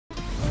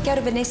Kia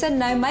ora, Vanessa.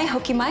 Nau mai,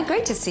 hoki mai.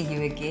 Great to see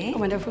you again.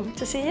 Wonderful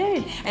to see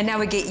you. And now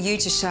we get you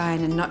to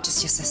shine and not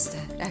just your sister.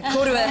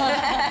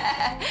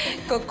 Korua.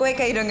 Ko koe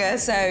kei runga.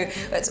 So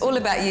it's all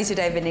about you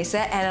today,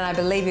 Vanessa, and I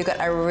believe you've got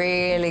a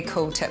really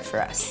cool tip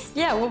for us.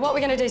 Yeah, well, what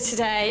we're going to do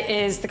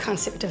today is the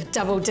concept of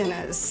double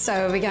dinners.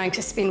 So we're going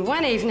to spend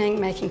one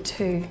evening making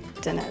 2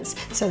 dinners.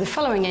 So the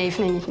following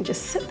evening you can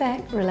just sit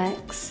back,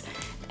 relax,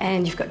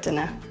 and you've got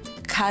dinner.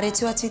 Kāre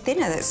atu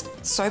tēnā, that's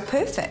so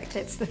perfect.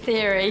 That's the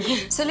theory.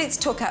 So let's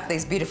talk up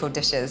these beautiful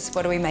dishes.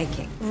 What are we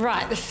making?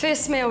 Right, the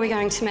first meal we're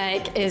going to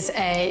make is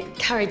a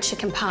curried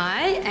chicken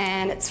pie,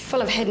 and it's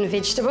full of hidden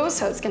vegetables,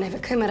 so it's going to have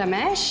a Kūmara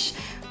mash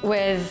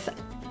with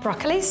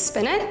broccoli,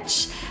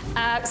 spinach.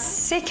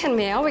 Second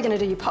meal, we're going to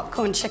do your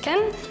popcorn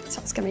chicken. So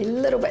it's going to be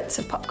little bits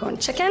of popcorn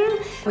chicken.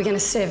 We're going to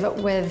serve it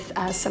with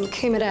some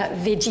Kūmara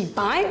veggie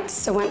bites.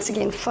 So once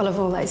again, full of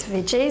all those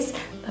veggies,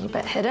 a little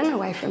bit hidden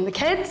away from the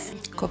kids.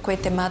 Ko koe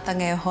te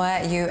mātanga e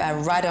hoa, you are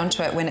right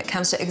onto it when it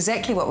comes to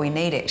exactly what we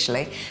need,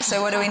 actually.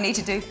 So what do we need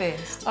to do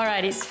first?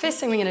 Alrighty, so first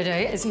thing we're going to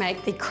do is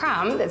make the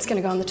crumb that's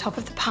going to go on the top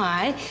of the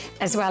pie,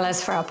 as well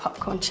as for our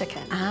popcorn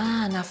chicken.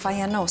 Ah, nā whai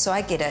anō, so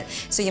I get it.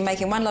 So you're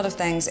making one lot of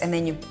things and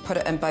then you put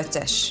it in both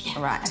dish.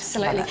 Yeah, right.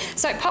 Absolutely.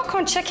 So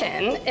popcorn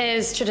chicken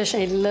is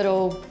traditionally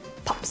little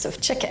pops of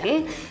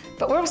chicken,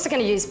 but we're also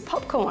going to use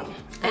popcorn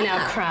in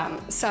our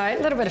crumb. So a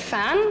little bit of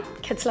fun.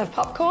 Kids love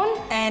popcorn.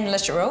 And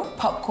literal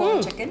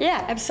popcorn chicken.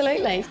 Yeah,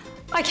 absolutely.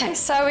 Okay,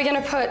 so we're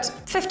going to put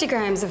 50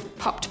 grams of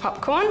popped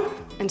popcorn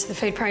into the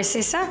food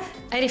processor,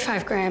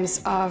 85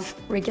 grams of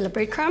regular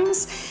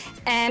breadcrumbs,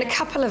 and a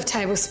couple of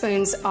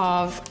tablespoons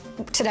of,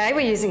 today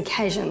we're using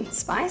Cajun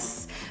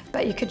spice,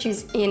 but you could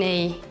use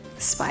any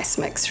spice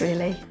mix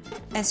really.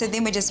 And so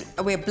then we're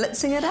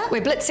blitzing it up?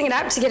 We're blitzing it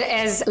up to get it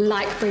as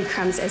like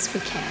breadcrumbs as we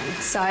can.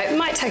 So it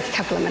might take a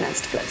couple of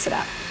minutes to blitz it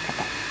up.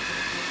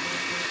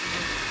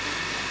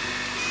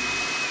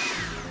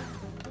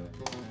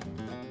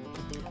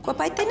 Kua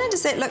pai tēnā,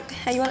 does that look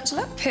how you want it to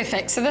look?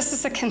 Perfect, so this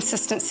is the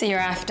consistency you're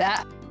after.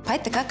 Pai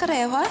te kakara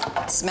e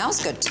hoa. It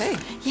smells good too.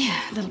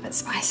 Yeah, a little bit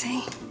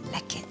spicy.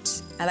 Like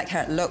it. I like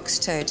how it looks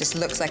too. It just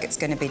looks like it's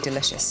going to be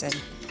delicious. And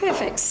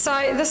perfect.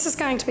 So this is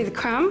going to be the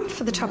crumb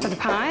for the top of the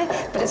pie,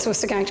 but it's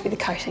also going to be the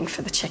coating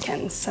for the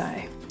chicken, so.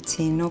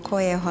 Tēnō koe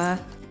e hoa.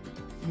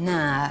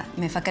 Nā,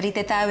 me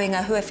whakarite tāu e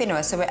ngā hua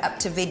whenua, so we're up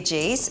to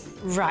veggies.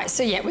 Right,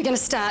 so yeah, we're going to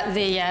start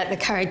the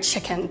curried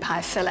chicken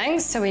pie filling.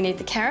 So we need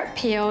the carrot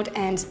peeled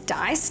and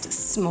diced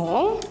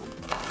small.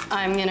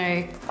 I'm going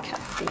to cut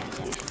the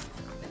onion.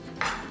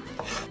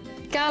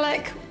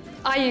 Garlic,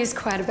 I use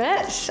quite a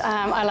bit.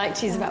 I like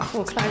to use about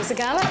 4 cloves of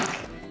garlic.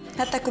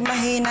 Hataku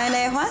mahi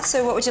nei hoa,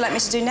 so what would you like me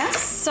to do now?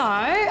 So,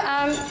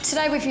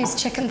 today we've used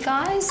chicken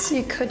thighs.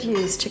 You could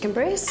use chicken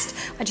breast.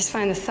 I just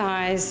find the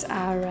thighs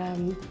are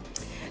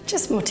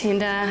just more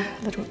tender, a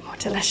little bit more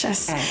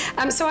delicious.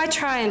 So I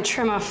try and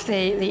trim off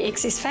the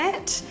excess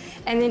fat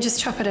and then just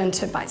chop it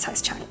into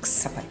bite-sized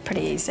chunks.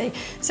 Pretty easy.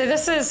 So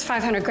this is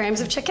 500 grams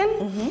of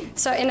chicken,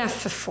 so enough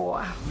for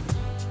 4.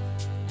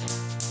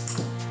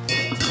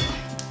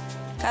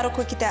 Karo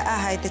koe ki te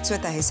aha i te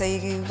tuatahi, so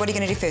what are you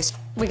going to do first?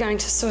 We're going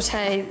to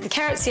saute the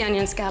carrots, the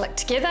onions, garlic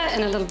together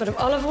in a little bit of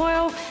olive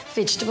oil.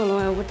 Vegetable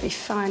oil would be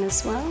fine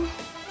as well.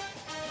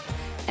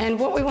 And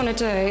what we want to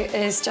do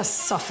is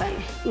just soften,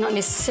 not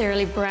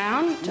necessarily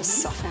brown, just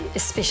soften,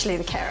 especially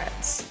the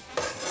carrots.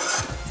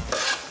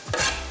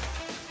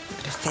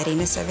 Bit of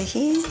fattiness over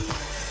here.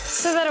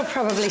 So that'll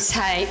probably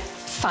take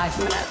 5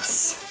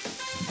 minutes.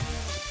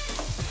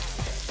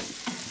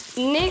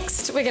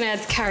 Next, we're going to add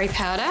the curry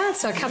powder,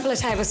 so a couple of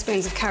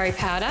tablespoons of curry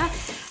powder.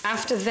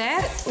 After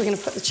that, we're going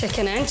to put the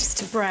chicken in just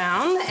to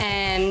brown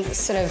and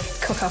sort of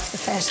cook off the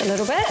fat a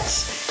little bit.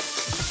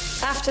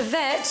 After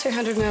that,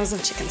 200 mils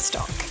of chicken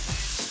stock.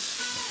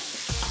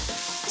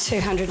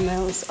 200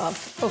 mils of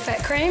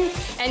full-fat cream,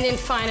 and then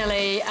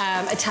finally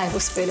a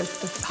tablespoon of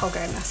whole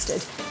grain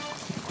mustard.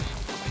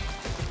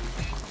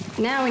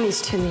 Now we need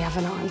to turn the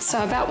oven on,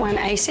 so about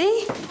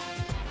 180.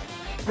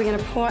 We're going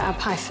to pour our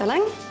pie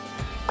filling,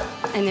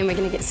 and then we're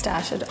going to get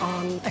started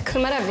on a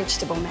Kūmara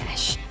vegetable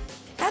mash.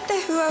 How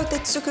te hua o te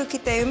tuku ki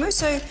te umu,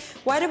 so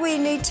why do we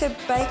need to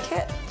bake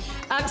it?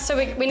 So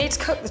we need to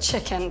cook the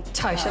chicken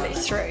totally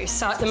through.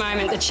 So at the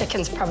moment, the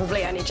chicken's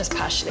probably only just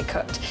partially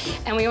cooked.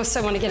 And we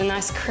also want to get a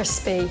nice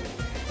crispy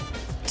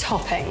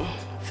topping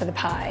for the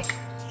pie.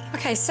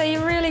 Okay, so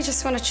you really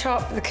just want to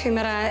chop the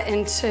Kūmara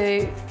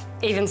into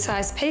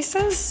even-sized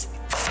pieces.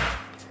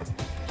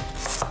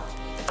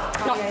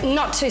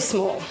 Not too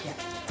small.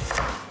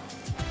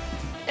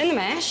 In the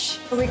mash,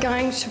 we're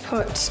going to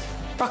put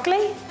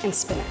broccoli and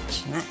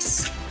spinach.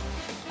 Nice.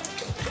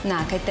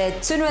 Nā, kei te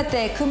tunua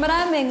te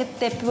Kūmara me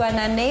te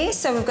puanani,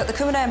 so we've got the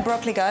Kūmara and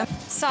broccoli going.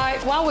 So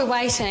while we're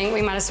waiting,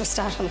 we might as well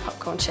start on the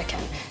popcorn chicken.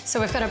 So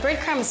we've got our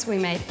breadcrumbs we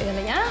made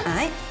earlier.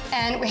 Aye.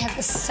 And we have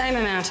the same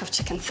amount of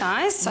chicken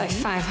thighs, so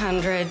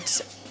 500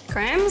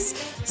 grams.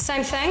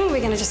 Same thing, we're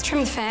going to just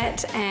trim the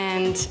fat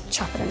and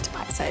chop it into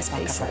bite-sized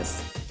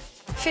pieces.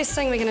 First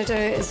thing we're going to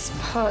do is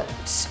put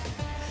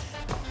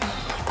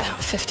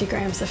about 50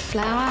 grams of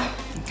flour.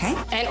 Okay.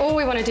 And all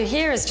we want to do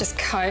here is just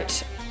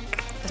coat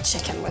the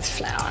chicken with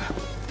flour.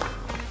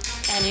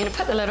 And you're going to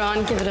put the lid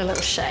on, give it a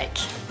little shake.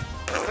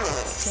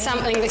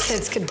 Something the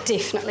kids could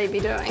definitely be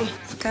doing.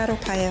 Whakaaro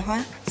pai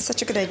ahoa.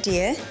 Such a good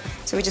idea.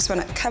 So we just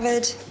want it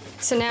covered.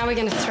 So now we're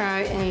going to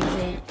throw in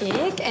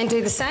the egg and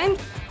do the same.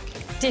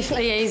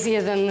 Definitely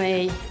easier than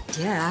the,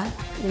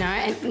 you know,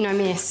 and no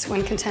mess,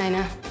 one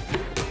container.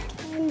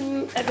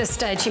 At this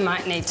stage you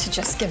might need to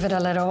just give it a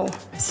little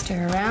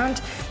stir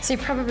around. So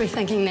you're probably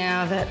thinking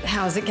now that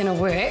how's it going to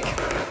work?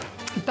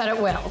 But it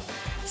will.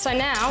 So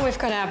now we've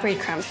got our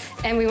breadcrumbs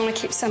and we want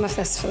to keep some of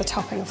this for the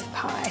topping of the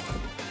pie.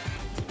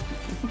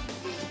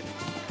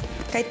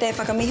 Kei te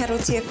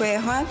whakamiharotia koe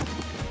ahoa.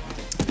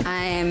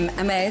 I am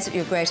amazed at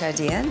your great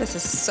idea. This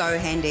is so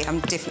handy. I'm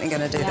definitely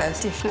going to do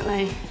this.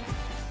 Definitely.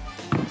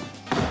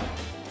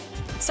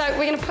 So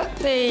we're going to put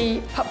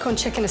the popcorn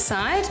chicken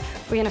aside.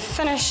 We're going to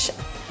finish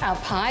our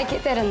pie,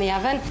 get that in the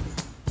oven.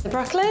 The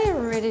broccoli,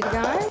 ready to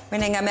go.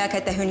 Wenenga mea kei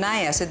te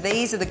hunaya. So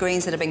these are the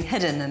greens that are being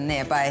hidden in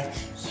there by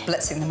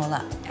blitzing them all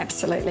up.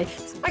 Absolutely.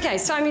 Okay,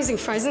 so I'm using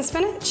frozen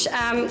spinach.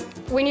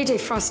 When you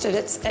defrost it,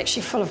 it's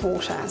actually full of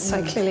water,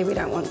 so clearly we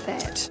don't want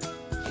that.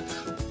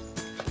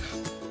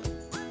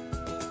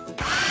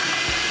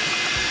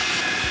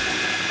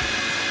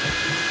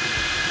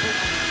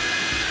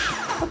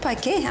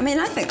 I mean,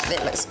 I think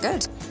that looks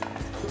good.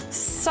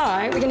 So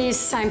we're going to use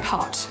the same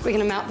pot. We're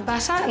going to melt the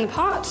butter in the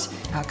pot.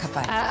 Oh, ka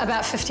pai.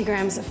 About 50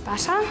 grams of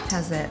butter.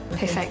 How's that?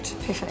 Perfect,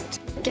 perfect.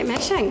 Get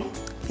mashing.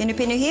 Penu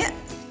penu here.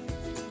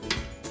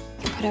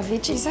 Put our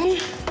veggies in.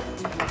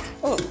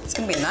 Oh, it's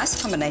going to be a nice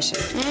combination.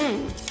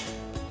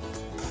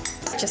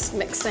 Just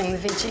mixing the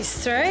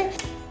veggies through.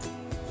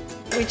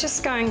 We're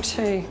just going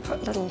to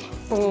put little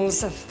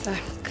balls of the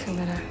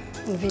kūmara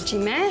and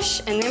veggie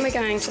mash, and then we're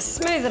going to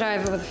smooth it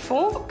over with a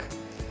fork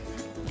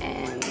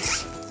and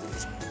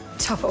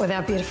top it with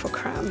our beautiful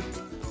crumb.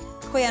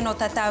 Koe anō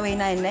tatau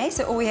I nei,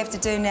 so all we have to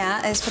do now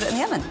is put it in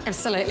the oven.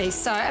 Absolutely,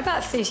 so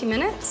about 30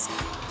 minutes.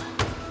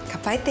 Ka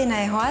pai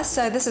tēnei hoa,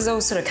 so this is all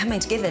sort of coming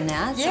together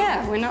now.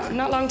 Yeah, we're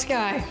not long to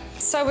go.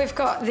 So we've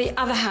got the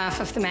other half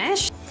of the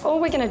mash. All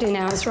we're going to do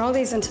now is roll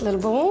these into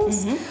little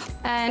balls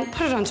and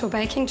put it onto a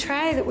baking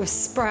tray that we've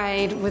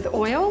sprayed with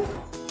oil.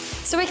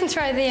 So we can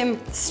throw them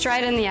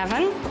straight in the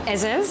oven,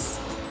 as is.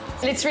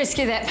 Let's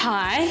rescue that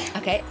pie.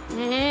 Okay.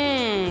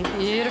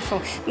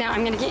 Beautiful. Now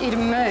I'm going to get you to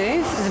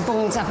move the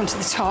balls up into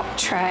the top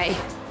tray.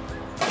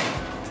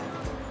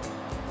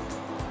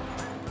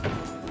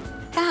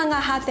 Ka hanga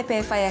ha te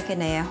pē whai ake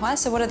nei ahoa,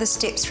 so what are the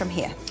steps from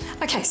here?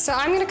 Okay, so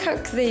I'm going to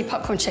cook the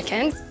popcorn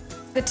chicken.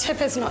 The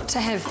tip is not to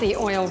have the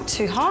oil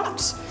too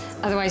hot,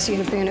 otherwise you're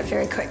going to burn it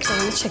very quickly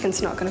and the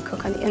chicken's not going to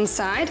cook on the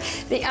inside.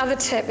 The other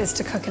tip is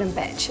to cook it in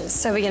batches.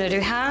 So we're going to do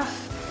half,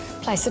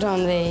 place it on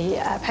the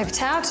paper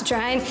towel to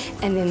drain,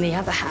 and then the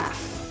other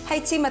half.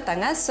 Hey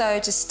timatanga, so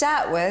to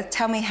start with,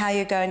 tell me how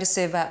you're going to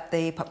serve up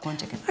the popcorn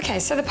chicken. Okay,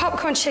 so the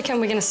popcorn chicken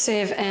we're going to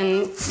serve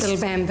in little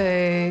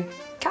bamboo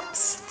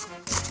cups.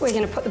 We're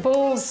going to put the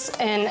balls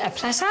in a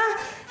platter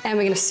and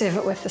we're going to serve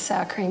it with the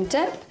sour cream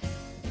dip.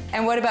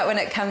 And what about when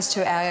it comes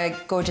to our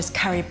gorgeous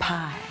curry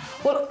pie?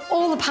 Well,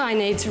 all the pie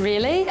needs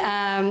really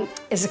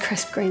is a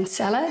crisp green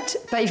salad,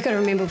 but you've got to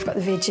remember we've got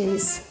the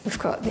veggies, we've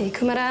got the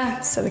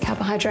kūmara, so the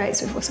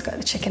carbohydrates, we've also got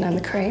the chicken and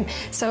the cream.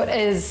 So it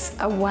is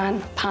a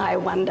one pie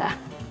wonder.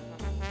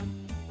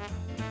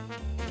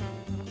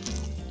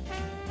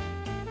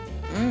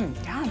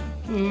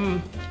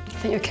 Yum.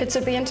 Think your kids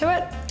would be into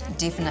it?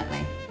 Definitely.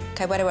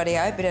 Okay, wari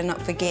better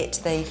not forget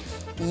the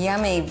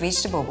yummy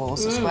vegetable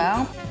balls as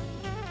well.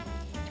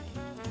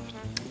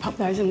 Pop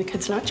those in the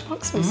kids' lunch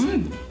boxes.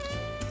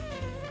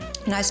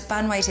 Nice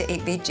fun way to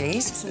eat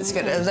veggies. It's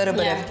got a little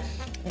bit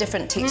of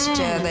different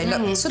texture. They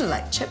look sort of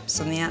like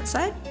chips on the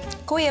outside.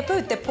 Koia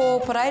pū, te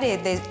pō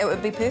poraire, it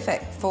would be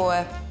perfect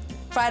for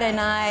Friday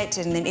night,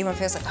 and then everyone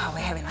feels like, oh,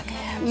 we're having like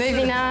a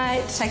movie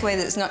night. Takeaway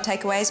that's not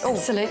takeaways. Oh.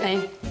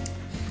 Absolutely.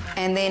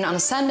 And then on a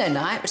Sunday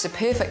night, which is a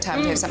perfect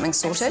time to have something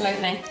sorted,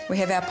 absolutely. We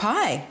have our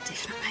pie.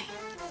 Definitely.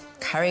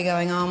 Curry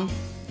going on.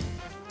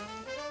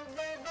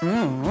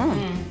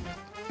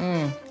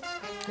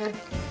 Good.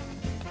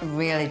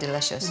 Really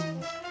delicious.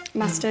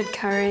 Mustard,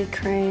 curry,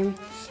 cream.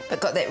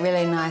 But got that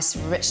really nice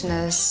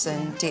richness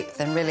and depth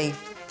and really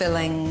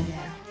filling.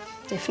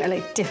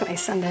 Yeah, definitely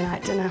Sunday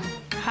night dinner.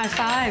 High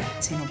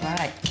five. Tino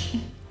bite.